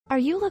Are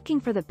you looking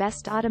for the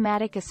best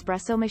automatic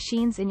espresso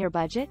machines in your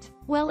budget?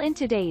 Well, in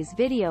today's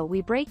video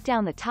we break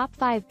down the top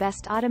 5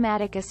 best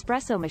automatic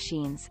espresso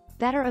machines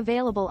that are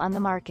available on the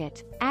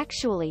market.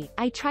 Actually,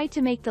 I tried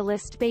to make the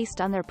list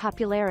based on their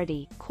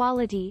popularity,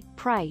 quality,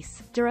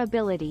 price,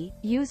 durability,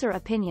 user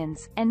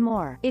opinions, and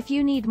more. If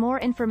you need more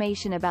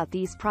information about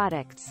these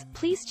products,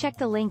 please check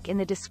the link in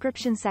the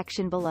description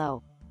section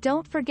below.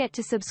 Don't forget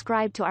to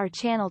subscribe to our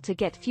channel to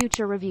get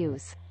future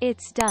reviews.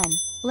 It's done.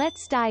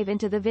 Let's dive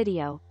into the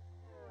video.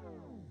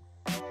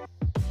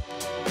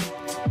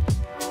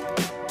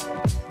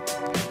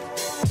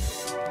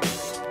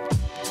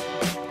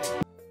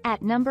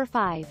 At number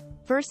 5.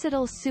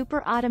 Versatile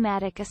Super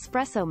Automatic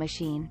Espresso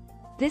Machine.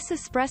 This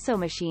espresso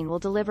machine will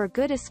deliver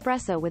good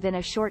espresso within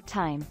a short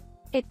time.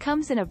 It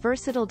comes in a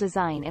versatile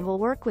design and will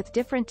work with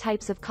different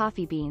types of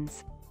coffee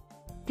beans.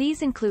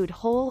 These include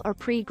whole or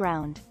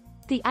pre-ground.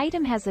 The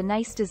item has a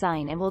nice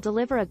design and will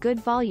deliver a good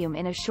volume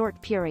in a short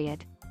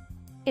period.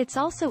 It's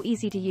also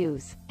easy to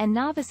use, and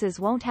novices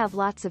won't have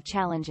lots of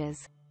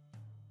challenges.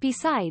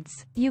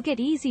 Besides, you get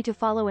easy to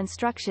follow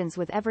instructions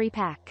with every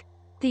pack.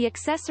 The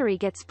accessory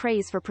gets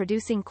praise for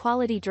producing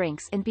quality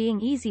drinks and being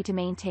easy to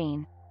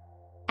maintain.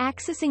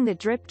 Accessing the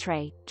drip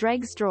tray,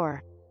 dregs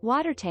drawer,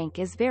 water tank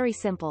is very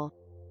simple.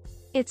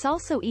 It's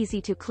also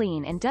easy to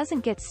clean and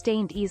doesn't get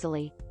stained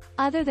easily.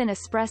 Other than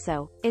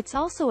espresso, it's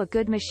also a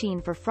good machine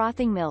for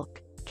frothing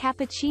milk,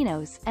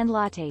 cappuccinos, and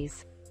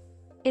lattes.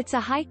 It's a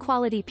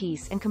high-quality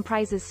piece and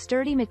comprises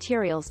sturdy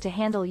materials to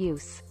handle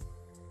use.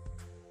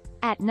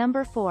 At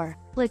number 4.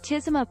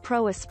 Lattissima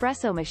Pro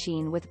Espresso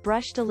Machine with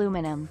Brushed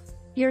Aluminum.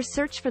 Your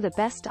search for the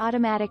best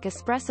automatic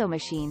espresso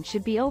machine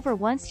should be over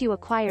once you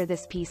acquire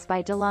this piece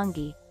by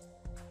DeLonghi.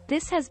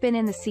 This has been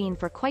in the scene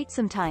for quite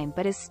some time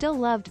but is still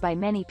loved by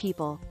many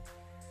people.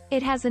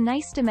 It has a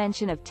nice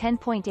dimension of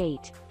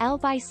 10.8, L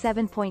by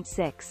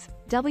 7.6,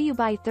 W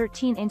by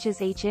 13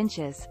 inches H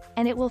inches,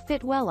 and it will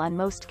fit well on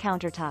most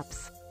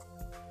countertops.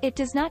 It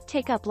does not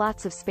take up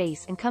lots of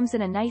space and comes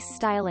in a nice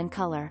style and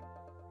color.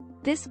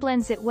 This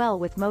blends it well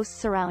with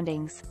most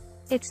surroundings.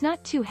 It's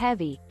not too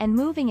heavy, and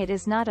moving it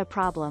is not a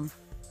problem.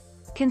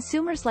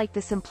 Consumers like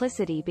the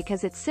simplicity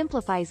because it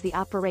simplifies the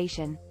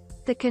operation.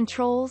 The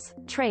controls,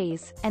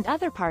 trays, and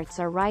other parts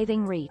are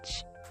within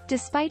reach.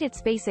 Despite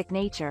its basic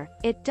nature,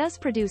 it does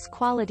produce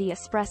quality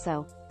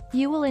espresso.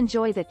 You will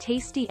enjoy the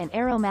tasty and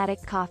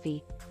aromatic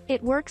coffee.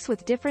 It works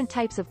with different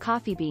types of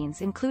coffee beans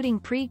including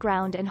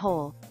pre-ground and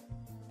whole.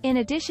 In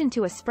addition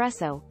to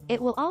espresso,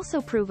 it will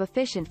also prove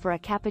efficient for a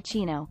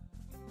cappuccino.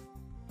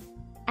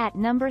 At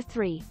number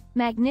 3.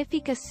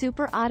 Magnifica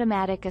Super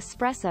Automatic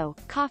Espresso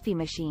Coffee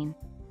Machine.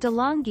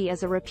 DeLonghi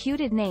is a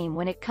reputed name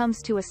when it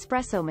comes to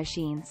espresso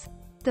machines.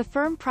 The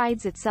firm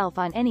prides itself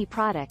on any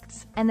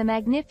products, and the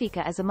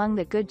Magnifica is among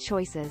the good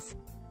choices.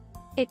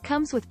 It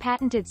comes with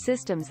patented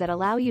systems that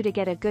allow you to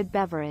get a good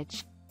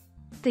beverage.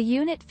 The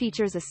unit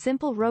features a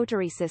simple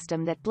rotary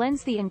system that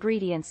blends the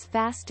ingredients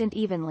fast and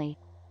evenly.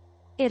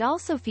 It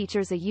also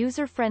features a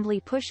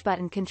user-friendly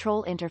push-button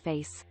control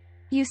interface.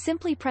 You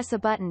simply press a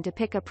button to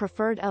pick a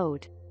preferred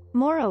ode.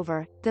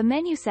 Moreover, the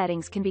menu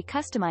settings can be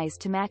customized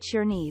to match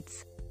your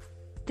needs.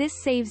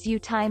 This saves you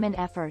time and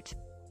effort.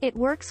 It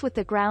works with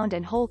the ground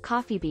and whole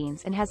coffee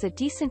beans and has a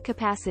decent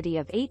capacity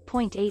of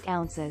 8.8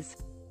 ounces.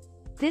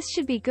 This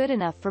should be good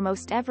enough for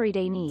most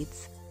everyday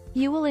needs.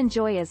 You will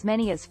enjoy as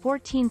many as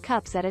 14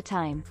 cups at a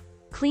time.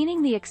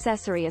 Cleaning the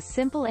accessory is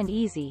simple and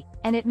easy,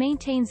 and it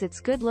maintains its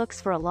good looks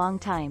for a long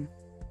time.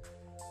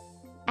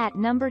 At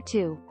number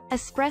 2.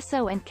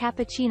 Espresso and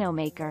Cappuccino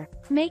Maker.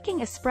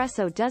 Making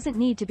espresso doesn't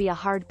need to be a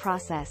hard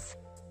process.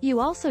 You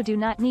also do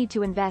not need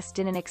to invest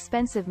in an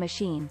expensive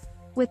machine.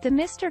 With the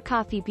Mr.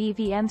 Coffee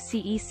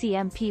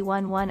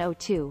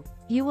BVMCECMP1102,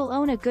 you will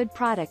own a good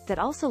product that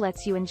also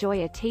lets you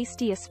enjoy a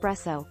tasty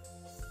espresso.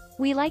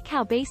 We like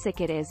how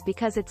basic it is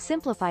because it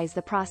simplifies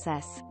the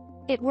process.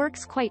 It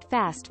works quite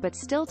fast but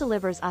still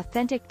delivers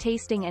authentic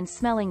tasting and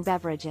smelling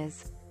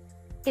beverages.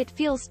 It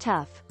feels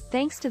tough,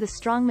 thanks to the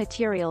strong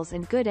materials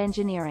and good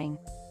engineering.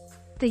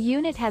 The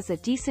unit has a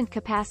decent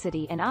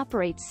capacity and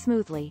operates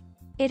smoothly.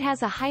 It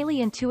has a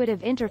highly intuitive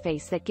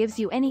interface that gives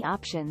you any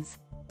options.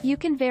 You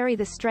can vary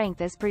the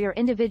strength as per your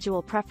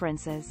individual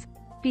preferences.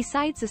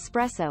 Besides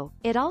espresso,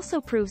 it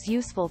also proves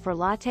useful for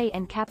latte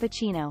and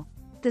cappuccino.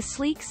 The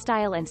sleek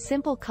style and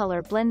simple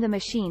color blend the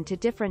machine to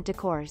different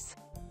decors.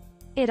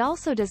 It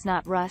also does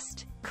not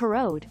rust,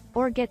 corrode,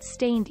 or get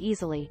stained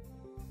easily.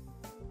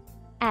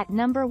 At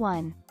number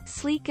 1.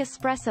 Sleek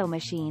Espresso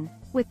Machine.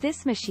 With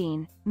this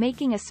machine,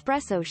 making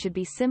espresso should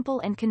be simple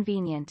and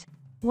convenient.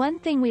 One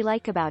thing we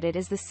like about it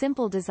is the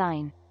simple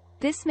design.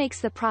 This makes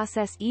the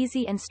process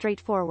easy and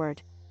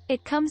straightforward.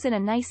 It comes in a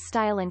nice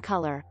style and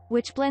color,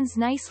 which blends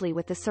nicely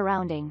with the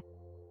surrounding.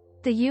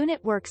 The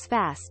unit works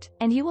fast,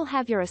 and you will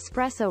have your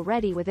espresso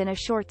ready within a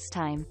short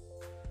time.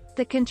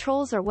 The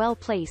controls are well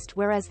placed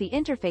whereas the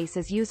interface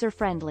is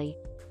user-friendly.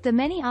 The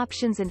many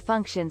options and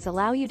functions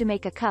allow you to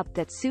make a cup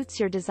that suits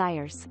your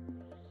desires.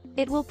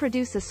 It will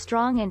produce a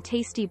strong and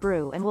tasty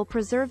brew and will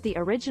preserve the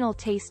original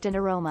taste and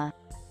aroma.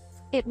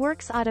 It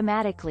works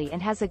automatically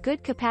and has a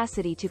good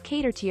capacity to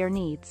cater to your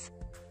needs.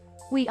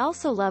 We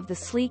also love the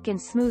sleek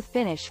and smooth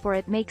finish, for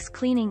it makes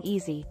cleaning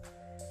easy.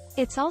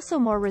 It's also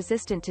more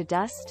resistant to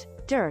dust,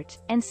 dirt,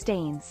 and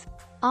stains.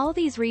 All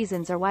these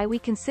reasons are why we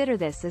consider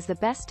this as the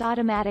best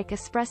automatic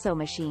espresso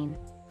machine.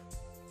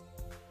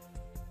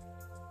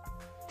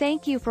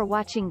 Thank you for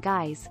watching,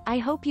 guys. I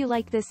hope you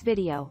like this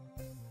video.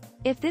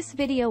 If this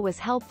video was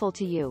helpful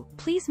to you,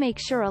 please make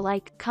sure to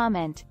like,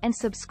 comment, and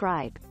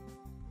subscribe.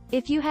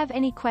 If you have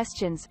any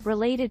questions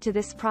related to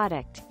this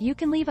product, you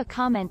can leave a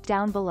comment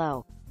down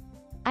below.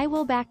 I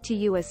will back to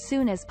you as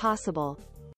soon as possible.